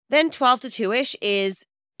Then 12 to 2-ish is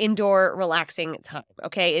indoor relaxing time,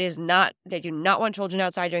 okay? It is not, they do not want children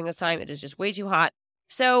outside during this time. It is just way too hot.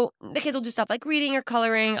 So the kids will do stuff like reading or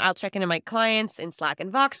coloring. I'll check in on my clients in Slack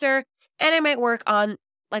and Voxer, and I might work on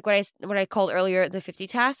like what I called earlier, the 50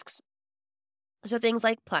 tasks. So things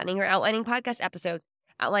like planning or outlining podcast episodes,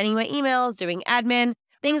 outlining my emails, doing admin,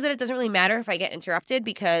 things that it doesn't really matter if I get interrupted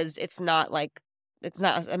because it's not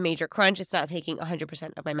a major crunch. It's not taking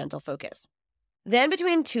 100% of my mental focus. Then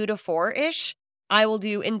between 2 to 4-ish, I will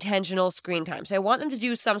do intentional screen time. So I want them to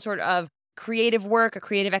do some sort of creative work, a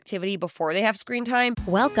creative activity before they have screen time.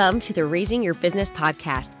 Welcome to the Raising Your Business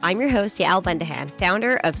podcast. I'm your host, Yael Bendahan,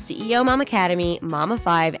 founder of CEO Mom Academy, Mom of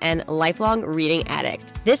 5, and lifelong reading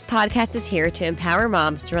addict. This podcast is here to empower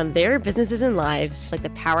moms to run their businesses and lives like the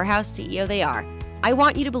powerhouse CEO they are. I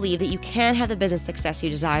want you to believe that you can have the business success you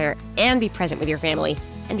desire and be present with your family,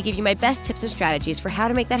 and to give you my best tips and strategies for how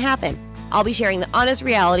to make that happen. I'll be sharing the honest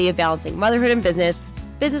reality of balancing motherhood and business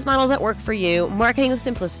models that work for you, marketing with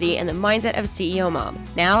simplicity, and the mindset of a CEO mom.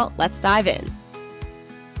 Now, let's dive in.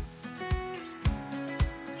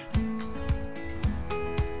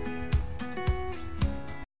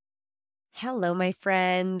 Hello, my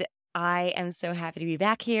friend. I am so happy to be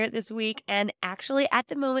back here this week. And actually, at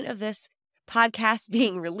the moment of this podcast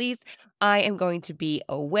being released, I am going to be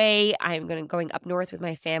away. I'm going up north with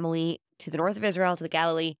my family to the north of Israel, to the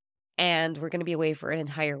Galilee. And we're going to be away for an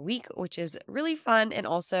entire week, which is really fun. And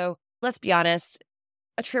also, let's be honest,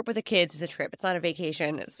 a trip with the kids is a trip. It's not a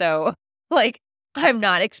vacation. So, I'm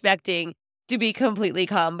not expecting to be completely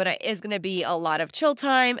calm, but it is going to be a lot of chill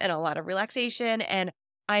time and a lot of relaxation. And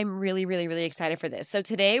I'm really, really, really excited for this. So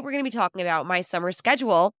today we're going to be talking about my summer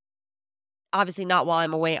schedule. Obviously not while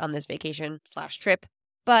I'm away on this vacation/trip,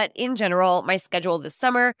 but in general, my schedule this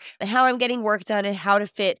summer, and how I'm getting work done and how to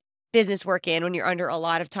fit business work in when you're under a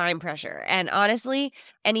lot of time pressure. And honestly,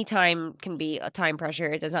 any time can be a time pressure.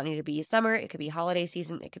 It does not need to be summer. It could be holiday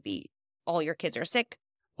season. It could be all your kids are sick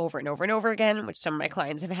over and over and over again, which some of my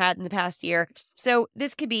clients have had in the past year. So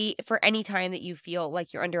this could be for any time that you feel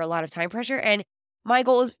like you're under a lot of time pressure. And my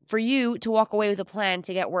goal is for you to walk away with a plan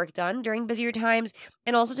to get work done during busier times,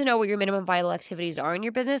 and also to know what your minimum vital activities are in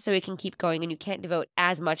your business so it can keep going and you can't devote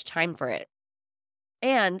as much time for it.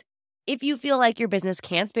 And if you feel like your business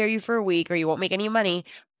can't spare you for a week or you won't make any money,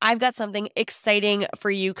 I've got something exciting for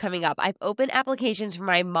you coming up. I've opened applications for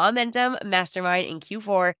my Momentum Mastermind in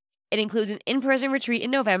Q4. It includes an in-person retreat in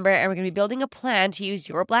November, and we're going to be building a plan to use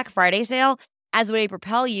your Black Friday sale as a way to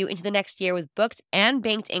propel you into the next year with booked and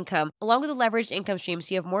banked income, along with a leveraged income stream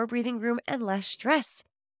so you have more breathing room and less stress.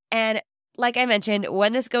 And like I mentioned,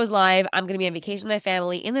 when this goes live, I'm going to be on vacation with my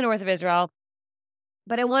family in the north of Israel.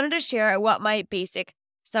 But I wanted to share what my basic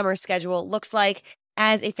summer schedule looks like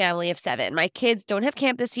as a family of 7. My kids don't have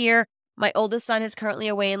camp this year. My oldest son is currently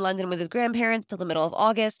away in London with his grandparents till the middle of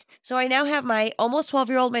August. So I now have my almost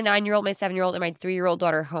 12-year-old, my 9-year-old, my 7-year-old, and my 3-year-old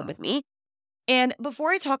daughter home with me. And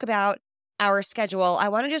before I talk about our schedule, I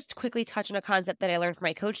want to just quickly touch on a concept that I learned from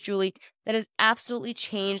my coach, Julie, that has absolutely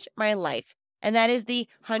changed my life. And that is the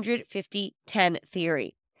 150-10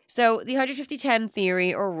 theory. So the 150-10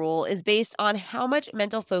 theory or rule is based on how much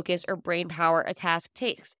mental focus or brain power a task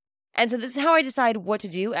takes. And so this is how I decide what to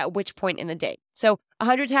do at which point in the day. So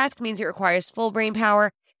 100 tasks means it requires full brain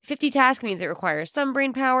power, 50 tasks means it requires some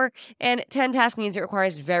brain power, and 10 tasks means it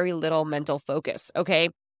requires very little mental focus, okay?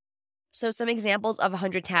 So some examples of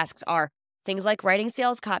 100 tasks are things like writing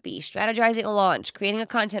sales copy, strategizing a launch, creating a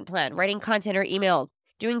content plan, writing content or emails,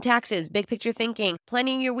 doing taxes, big picture thinking,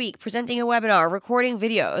 planning your week, presenting a webinar, recording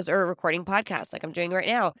videos or recording podcasts like I'm doing right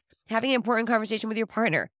now, having an important conversation with your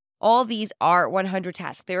partner. All these are 100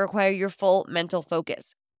 tasks. They require your full mental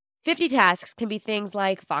focus. 50 tasks can be things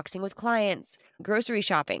like voxing with clients, grocery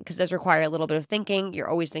shopping, because those require a little bit of thinking. You're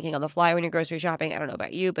always thinking on the fly when you're grocery shopping. I don't know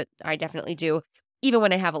about you, but I definitely do, even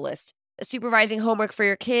when I have a list. Supervising homework for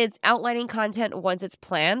your kids, outlining content once it's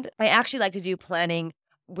planned. I actually like to do planning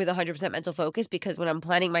with 100% mental focus because when I'm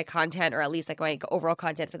planning my content, or at least like my overall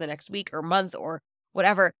content for the next week or month or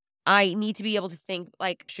whatever, I need to be able to think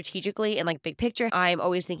like strategically and like big picture. I'm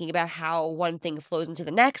always thinking about how one thing flows into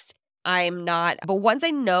the next. But once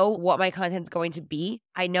I know what my content's going to be,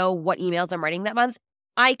 I know what emails I'm writing that month,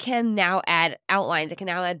 I can now add outlines. I can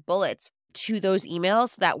now add bullets to those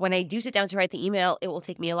emails so that when I do sit down to write the email, it will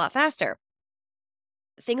take me a lot faster.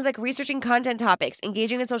 Things like researching content topics,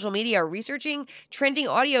 engaging in social media, researching trending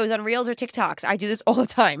audios on Reels or TikToks. I do this all the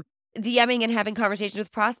time. DMing and having conversations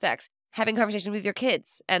with prospects, having conversations with your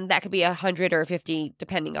kids. And that could be 100 or 50,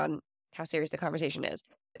 depending on how serious the conversation is.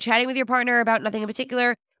 Chatting with your partner about nothing in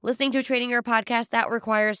particular, listening to a training or a podcast that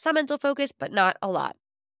requires some mental focus, but not a lot.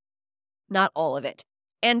 Not all of it.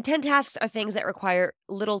 And 10 tasks are things that require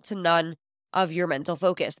little to none of your mental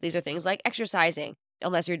focus. These are things like exercising,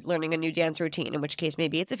 unless you're learning a new dance routine, in which case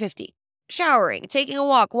maybe it's a 50. Showering, taking a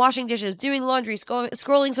walk, washing dishes, doing laundry,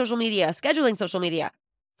 scrolling social media, scheduling social media,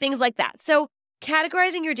 things like that. So,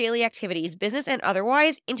 categorizing your daily activities, business and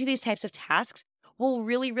otherwise, into these types of tasks will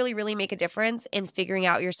really, really, really make a difference in figuring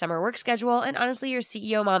out your summer work schedule and honestly your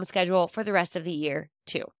CEO mom schedule for the rest of the year,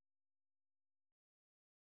 too.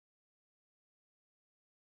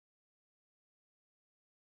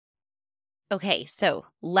 Okay, so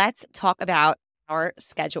let's talk about our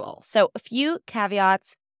schedule. So, a few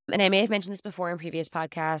caveats, and I may have mentioned this before in previous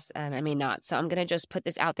podcasts, and I may not. So, I'm going to just put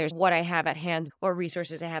this out there what I have at hand, what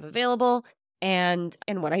resources I have available, and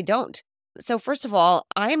what I don't. So, first of all,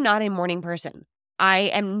 I am not a morning person. I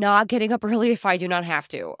am not getting up early if I do not have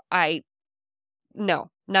to. No,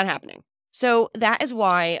 not happening. So that is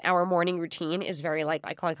why our morning routine is very like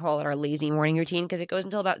I call it our lazy morning routine because it goes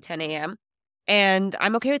until about 10 a.m. And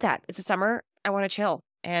I'm okay with that. It's the summer. I want to chill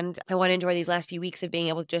and I want to enjoy these last few weeks of being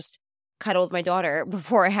able to just cuddle with my daughter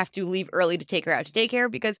before I have to leave early to take her out to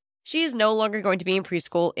daycare because she is no longer going to be in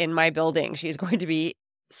preschool in my building. She is going to be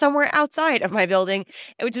somewhere outside of my building,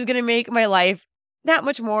 which is going to make my life that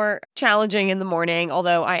much more challenging in the morning.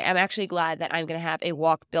 Although I am actually glad that I'm going to have a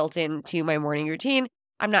walk built into my morning routine.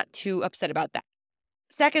 I'm not too upset about that.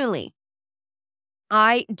 Secondly,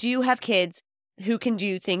 I do have kids who can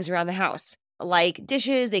do things around the house, like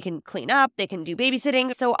dishes, they can clean up, they can do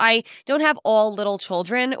babysitting. So I don't have all little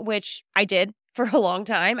children, which I did for a long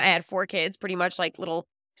time. I had 4 kids, pretty much like little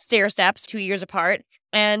stair steps, 2 years apart.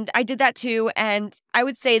 And I did that too. And I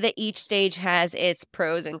would say that each stage has its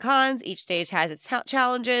pros and cons. Each stage has its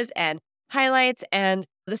challenges and highlights. And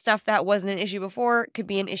the stuff that wasn't an issue before could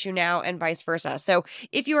be an issue now, and vice versa. So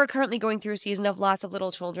if you are currently going through a season of lots of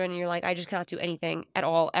little children and you're like, I just cannot do anything at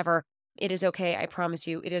all ever, it is okay. I promise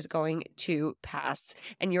you, it is going to pass.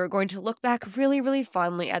 And you're going to look back really, really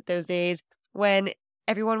fondly at those days when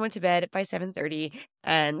everyone went to bed by 7:30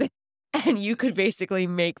 and and you could basically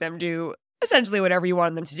make them do essentially whatever you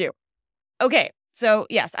wanted them to do. Okay. So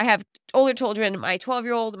yes, I have older children, my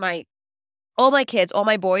 12-year-old, all my kids, all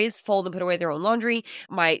my boys fold and put away their own laundry.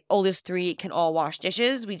 My oldest 3 can all wash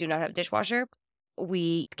dishes. We do not have a dishwasher.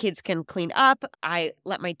 Kids can clean up. I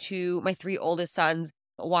let my 3 oldest sons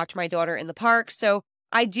watch my daughter in the park. So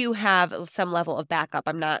I do have some level of backup.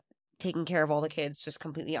 I'm not taking care of all the kids just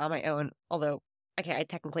completely on my own, although, okay, I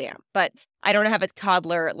technically am. But I don't have a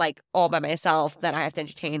toddler like all by myself that I have to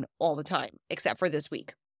entertain all the time, except for this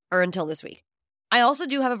week or until this week. I also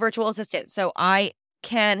do have a virtual assistant. So I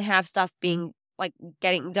can have stuff being like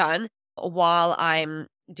getting done while I'm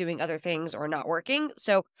doing other things or not working.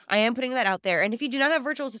 So I am putting that out there. And if you do not have a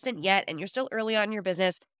virtual assistant yet and you're still early on in your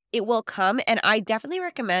business, it will come. And I definitely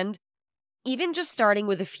recommend even just starting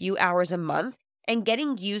with a few hours a month and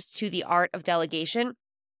getting used to the art of delegation,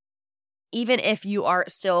 even if you are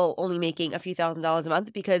still only making a few $1,000s a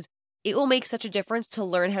month, because it will make such a difference to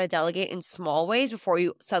learn how to delegate in small ways before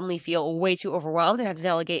you suddenly feel way too overwhelmed and have to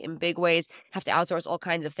delegate in big ways, have to outsource all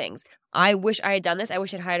kinds of things. I wish I had done this. I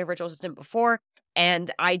wish I'd hired a virtual assistant before, and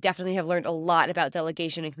I definitely have learned a lot about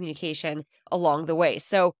delegation and communication along the way.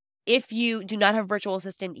 So if you do not have a virtual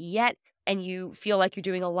assistant yet and you feel like you're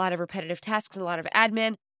doing a lot of repetitive tasks and a lot of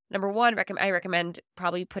admin, number one, I recommend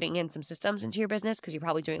probably putting in some systems into your business because you're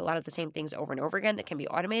probably doing a lot of the same things over and over again that can be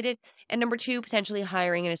automated. And number two, potentially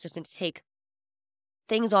hiring an assistant to take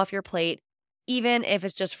things off your plate, even if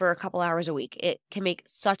it's just for a couple hours a week. It can make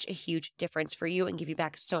such a huge difference for you and give you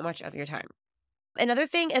back so much of your time. Another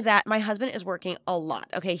thing is that my husband is working a lot.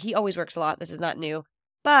 Okay, he always works a lot. This is not new,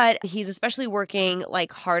 but he's especially working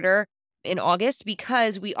like harder in August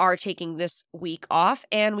because we are taking this week off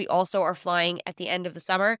and we also are flying at the end of the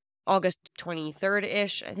summer, August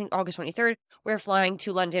 23rd-ish, I think August 23rd, we're flying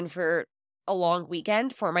to London for a long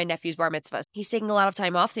weekend for my nephew's bar mitzvah. He's taking a lot of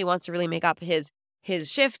time off, so he wants to really make up his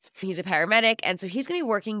shifts. He's a paramedic, and so he's going to be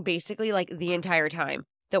working basically like the entire time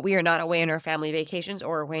that we are not away on our family vacations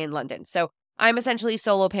or away in London. So I'm essentially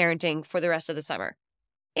solo parenting for the rest of the summer.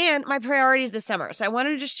 And my priorities this summer. So I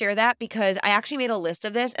wanted to just share that because I actually made a list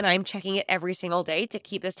of this and I'm checking it every single day to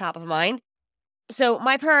keep this top of mind. So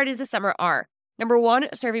my priorities this summer are, number one,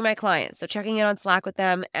 serving my clients. So checking in on Slack with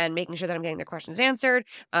them and making sure that I'm getting their questions answered,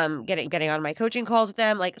 getting on my coaching calls with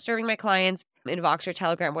them, like serving my clients in Vox or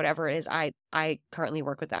Telegram, whatever it is I currently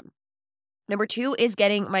work with them. Number two is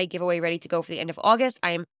getting my giveaway ready to go for the end of August.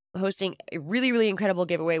 I am hosting a really, really incredible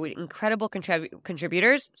giveaway with incredible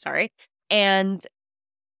contributors. And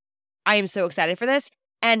I am so excited for this.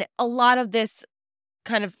 And a lot of this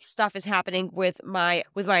kind of stuff is happening with my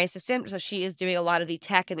assistant. So she is doing a lot of the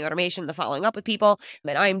tech and the automation, the following up with people,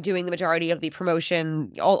 and I'm doing the majority of the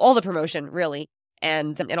promotion, all the promotion really,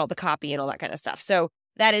 and all the copy and all that kind of stuff. So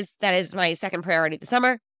that is my second priority this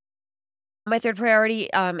summer. My third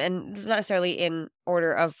priority, and this is not necessarily in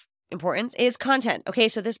order of importance, is content. Okay,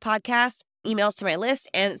 so this podcast, emails to my list,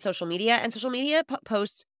 and social media. And social media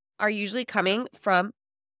posts are usually coming from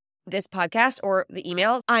this podcast or the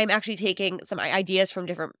emails. I'm actually taking some ideas from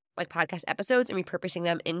different podcast episodes and repurposing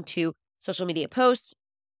them into social media posts.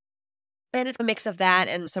 And it's a mix of that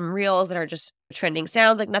and some reels that are just trending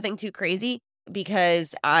sounds, nothing too crazy,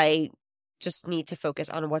 because I just need to focus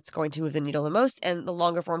on what's going to move the needle the most. And the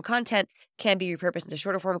longer form content can be repurposed into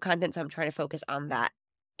shorter form content. So I'm trying to focus on that.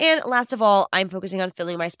 And last of all, I'm focusing on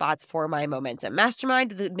filling my spots for my Momentum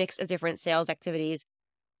Mastermind, the mix of different sales activities,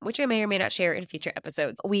 which I may or may not share in future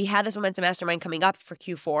episodes. We have this Momentum Mastermind coming up for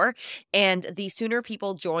Q4, and the sooner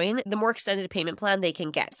people join, the more extended payment plan they can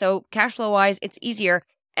get. So cash flow wise, it's easier.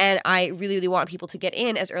 And I really, really want people to get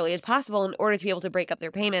in as early as possible in order to be able to break up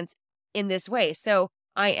their payments in this way. So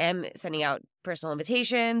I am sending out personal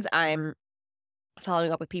invitations. I'm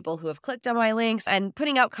following up with people who have clicked on my links and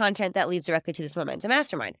putting out content that leads directly to this Momentum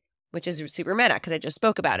Mastermind, which is super meta because I just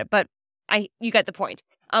spoke about it. But you get the point.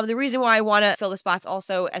 The reason why I want to fill the spots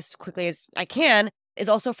also as quickly as I can is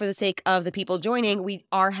also for the sake of the people joining. We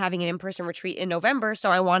are having an in-person retreat in November,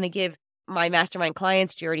 so I want to give my mastermind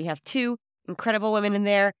clients, which you already have 2 incredible women in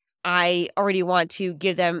there, I already want to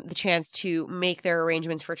give them the chance to make their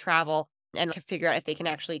arrangements for travel and figure out if they can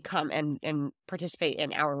actually come and participate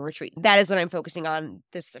in our retreat. That is what I'm focusing on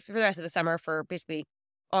this for the rest of the summer, for basically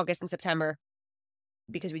August and September,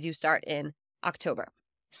 because we do start in October.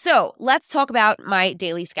 So let's talk about my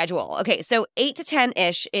daily schedule. Okay, so 8 to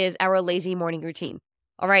 10-ish is our lazy morning routine.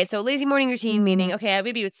 All right, so lazy morning routine meaning, okay,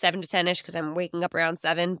 maybe it's 7 to 10-ish because I'm waking up around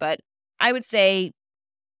 7, but I would say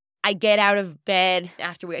I get out of bed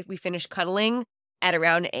after we finish cuddling at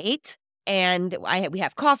around 8, and we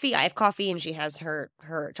have coffee. I have coffee, and she has her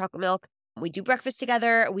chocolate milk. We do breakfast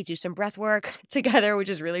together. We do some breath work together, which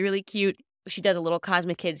is really, really cute. She does a little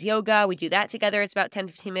Cosmic Kids yoga. We do that together. It's about 10,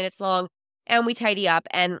 15 minutes long, and we tidy up,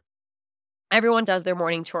 and everyone does their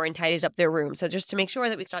morning chore and tidies up their room. So just to make sure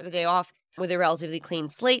that we start the day off with a relatively clean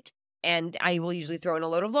slate, and I will usually throw in a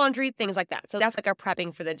load of laundry, things like that. So that's our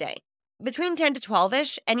prepping for the day. Between 10 to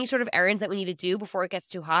 12-ish, any sort of errands that we need to do before it gets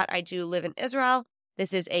too hot. I do live in Israel.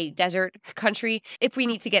 This is a desert country. If we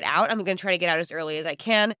need to get out, I'm going to try to get out as early as I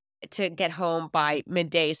can to get home by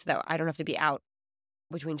midday so that I don't have to be out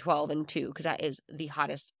between 12 and 2, because that is the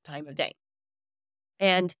hottest time of day.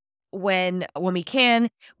 And when we can,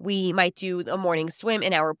 we might do a morning swim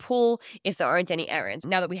in our pool if there aren't any errands.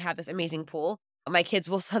 Now that we have this amazing pool, my kids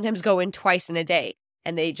will sometimes go in twice in a day,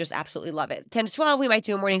 and they just absolutely love it. 10 to 12, we might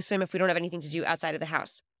do a morning swim if we don't have anything to do outside of the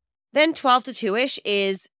house. Then 12 to 2-ish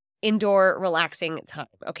is indoor relaxing time,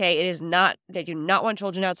 okay? It is not, they do not want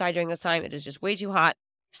children outside during this time. It is just way too hot.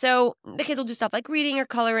 So the kids will do stuff like reading or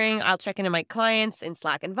coloring. I'll check into my clients in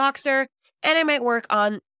Slack and Voxer, and I might work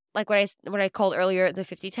on what I called earlier, the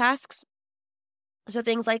 50 tasks. So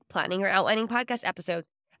things like planning or outlining podcast episodes,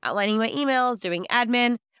 outlining my emails, doing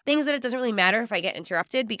admin, things that it doesn't really matter if I get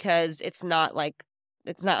interrupted, because it's not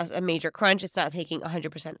a major crunch. It's not taking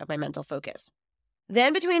 100% of my mental focus.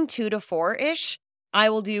 Then between 2 to 4-ish, I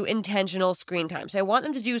will do intentional screen time. So I want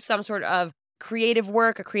them to do some sort of creative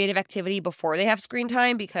work, a creative activity before they have screen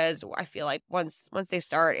time, because I feel like once they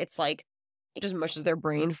start, it's like it just mushes their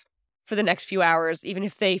brain for the next few hours, even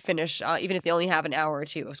if they finish, even if they only have an hour or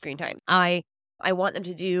 2 of screen time. I want them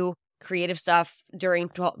to do creative stuff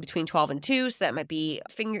between 12 and 2. So that might be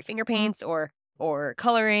finger paints or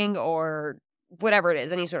coloring or whatever it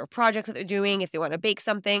is, any sort of projects that they're doing, if they want to bake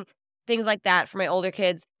something, things like that for my older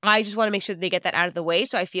kids. I just want to make sure that they get that out of the way.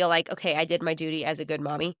 So I feel like, okay, I did my duty as a good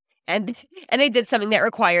mommy, and they did something that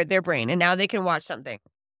required their brain, and now they can watch something.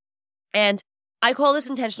 And I call this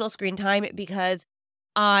intentional screen time because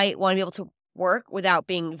I want to be able to work without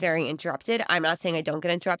being very interrupted. I'm not saying I don't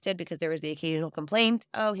get interrupted, because there is the occasional complaint.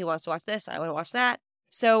 Oh, he wants to watch this. I want to watch that.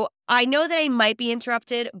 So I know that I might be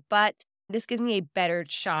interrupted, but this gives me a better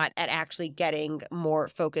shot at actually getting more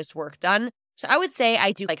focused work done. So I would say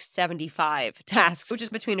I do 75 tasks, which is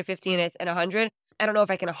between a 50 and 100. I don't know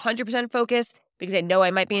if I can 100% focus, because I know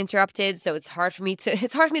I might be interrupted. So it's hard for me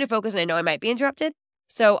to focus, and I know I might be interrupted.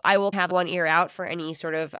 So I will have one ear out for any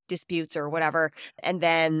sort of disputes or whatever. And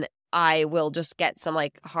then I will just get some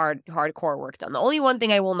hardcore work done. The only one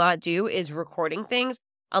thing I will not do is recording things,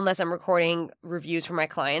 unless I'm recording reviews for my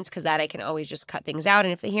clients, because that I can always just cut things out.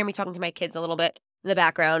 And if they hear me talking to my kids a little bit in the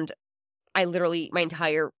background, my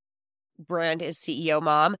entire brand is CEO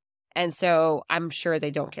Mom. And so I'm sure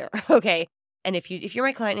they don't care. Okay. And if you're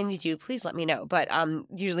my client and you do, please let me know. But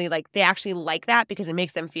usually like they actually like that because it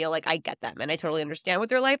makes them feel like I get them and I totally understand what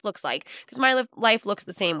their life looks like because my life looks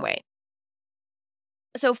the same way.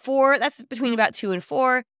 So that's between about 2 and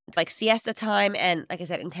 4. It's like siesta time and, like I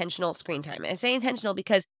said, intentional screen time. And I say intentional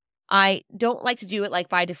because I don't like to do it like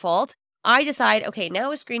by default. I decide, okay,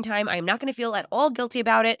 now is screen time. I'm not going to feel at all guilty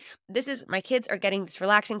about it. My kids are getting this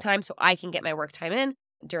relaxing time so I can get my work time in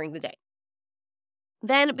during the day.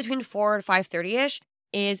 Then between 4 to 5:30-ish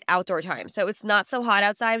is outdoor time. So it's not so hot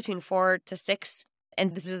outside between 4 to 6.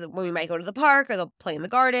 And this is when we might go to the park or they'll play in the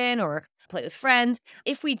garden or play with friends.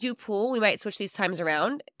 If we do pool, we might switch these times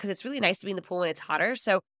around because it's really nice to be in the pool when it's hotter.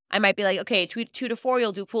 So I might be like, okay, 2 to 4,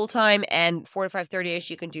 you'll do pool time, and 4 to 5:30-ish,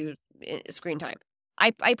 you can do screen time.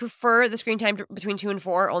 I prefer the screen time between 2 and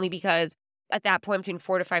 4 only because at that point between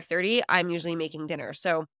 4 to 5:30, I'm usually making dinner.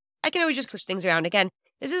 So I can always just switch things around. Again,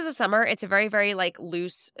 this is the summer. It's a very, very like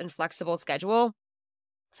loose and flexible schedule.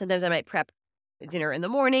 Sometimes I might prep dinner in the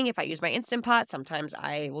morning if I use my Instant Pot. Sometimes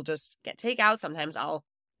I will just get takeout. Sometimes I'll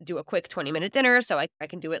do a quick 20-minute dinner so I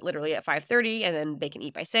can do it literally at 5:30 and then they can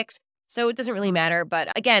eat by 6. So it doesn't really matter.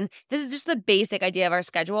 But again, this is just the basic idea of our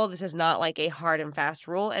schedule. This is not like a hard and fast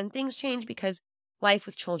rule, and things change because life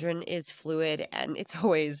with children is fluid and it's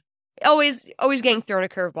always getting thrown a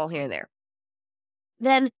curveball here and there.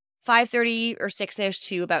 Then 5:30 or 6-ish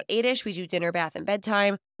to about 8-ish, we do dinner, bath, and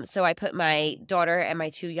bedtime. So I put my daughter and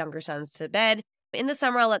my 2 younger sons to bed. In the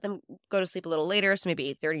summer, I'll let them go to sleep a little later, so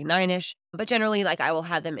maybe 8:30, 9-ish. But generally, like I will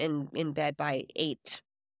have them in bed by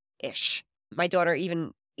 8-ish. My daughter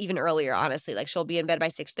even earlier, honestly. Like she'll be in bed by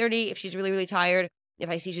 6:30 if she's really, really tired.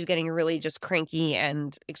 If I see she's getting really just cranky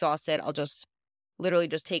and exhausted, I'll just literally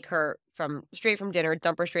just take her straight from dinner,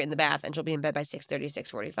 dump her straight in the bath, and she'll be in bed by 6:30,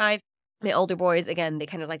 6:45. My older boys, again, they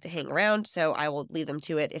kind of like to hang around, so I will leave them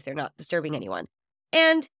to it if they're not disturbing anyone.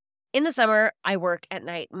 And in the summer, I work at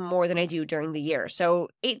night more than I do during the year. So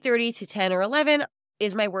 8:30 to 10 or 11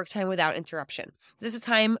 is my work time without interruption. This is the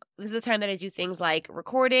time that I do things like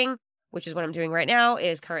recording, which is what I'm doing right now. It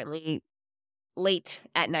is currently late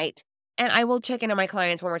at night. And I will check in on my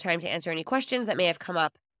clients one more time to answer any questions that may have come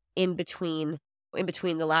up in between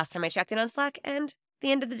the last time I checked in on Slack and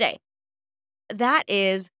the end of the day. That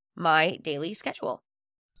is my daily schedule.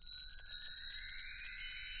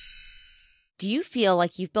 Do you feel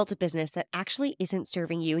like you've built a business that actually isn't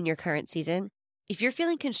serving you in your current season? If you're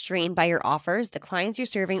feeling constrained by your offers, the clients you're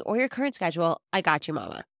serving, or your current schedule, I got you,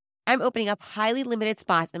 mama. I'm opening up highly limited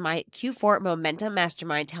spots in my Q4 Momentum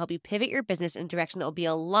Mastermind to help you pivot your business in a direction that will be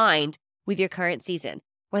aligned with your current season.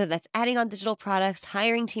 Whether that's adding on digital products,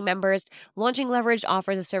 hiring team members, launching leveraged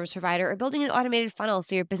offers as a service provider, or building an automated funnel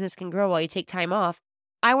so your business can grow while you take time off,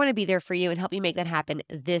 I want to be there for you and help you make that happen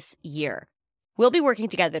this year. We'll be working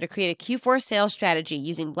together to create a Q4 sales strategy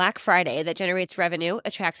using Black Friday that generates revenue,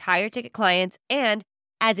 attracts higher ticket clients, and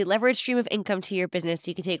adds a leveraged stream of income to your business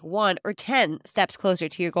so you can take 1 or 10 steps closer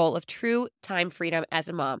to your goal of true time freedom as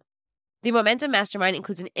a mom. The Momentum Mastermind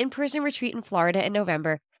includes an in-person retreat in Florida in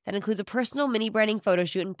November that includes a personal mini branding photo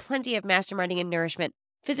shoot and plenty of masterminding and nourishment,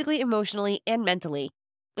 physically, emotionally, and mentally.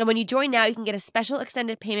 And when you join now, you can get a special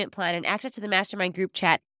extended payment plan and access to the mastermind group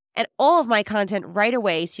chat and all of my content right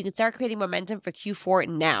away so you can start creating momentum for Q4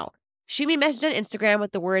 now. Shoot me a message on Instagram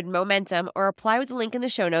with the word momentum or apply with the link in the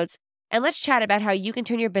show notes, and let's chat about how you can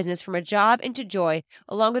turn your business from a job into joy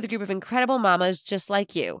along with a group of incredible mamas just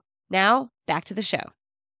like you. Now, back to the show.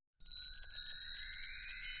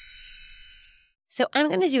 So I'm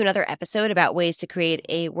going to do another episode about ways to create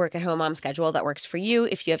a work-at-home mom schedule that works for you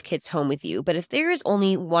if you have kids home with you. But if there is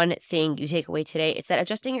only one thing you take away today, it's that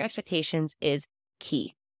adjusting your expectations is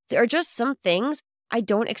key. There are just some things I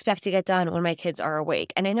don't expect to get done when my kids are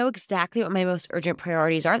awake. And I know exactly what my most urgent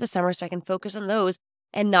priorities are this summer so I can focus on those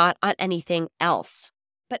and not on anything else.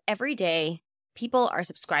 But every day, people are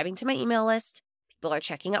subscribing to my email list. People are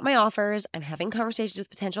checking out my offers. I'm having conversations with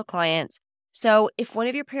potential clients. So if one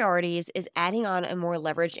of your priorities is adding on a more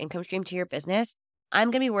leveraged income stream to your business,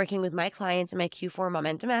 I'm going to be working with my clients in my Q4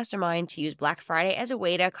 Momentum Mastermind to use Black Friday as a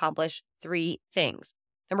way to accomplish 3 things.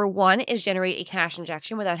 Number 1 is generate a cash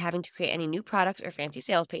injection without having to create any new products or fancy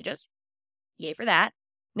sales pages. Yay for that.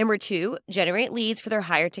 Number 2, generate leads for their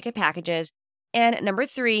higher ticket packages. And number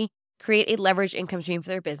 3, create a leveraged income stream for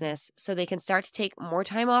their business so they can start to take more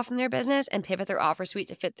time off from their business and pivot their offer suite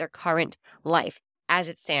to fit their current life as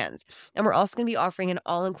it stands. And we're also going to be offering an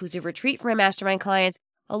all-inclusive retreat for my mastermind clients,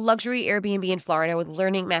 a luxury Airbnb in Florida with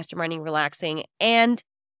learning, masterminding, relaxing, and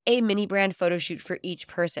a mini brand photo shoot for each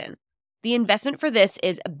person. The investment for this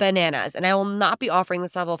is bananas, and I will not be offering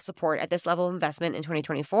this level of support at this level of investment in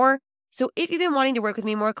 2024. So if you've been wanting to work with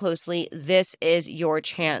me more closely, this is your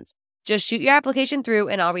chance. Just shoot your application through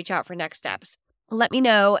and I'll reach out for next steps. Let me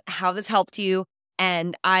know how this helped you,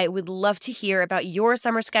 and I would love to hear about your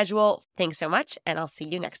summer schedule. Thanks so much, and I'll see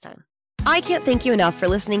you next time. I can't thank you enough for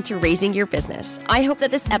listening to Raising Your Business. I hope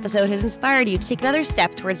that this episode has inspired you to take another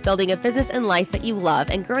step towards building a business and life that you love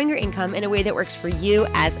and growing your income in a way that works for you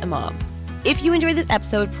as a mom. If you enjoyed this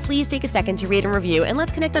episode, please take a second to rate and review, and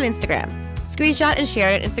let's connect on Instagram. Screenshot and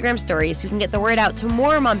share it on Instagram stories so we can get the word out to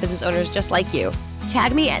more mom business owners just like you.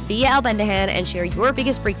 Tag me at Thea Albendahan and share your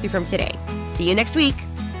biggest breakthrough from today. See you next week.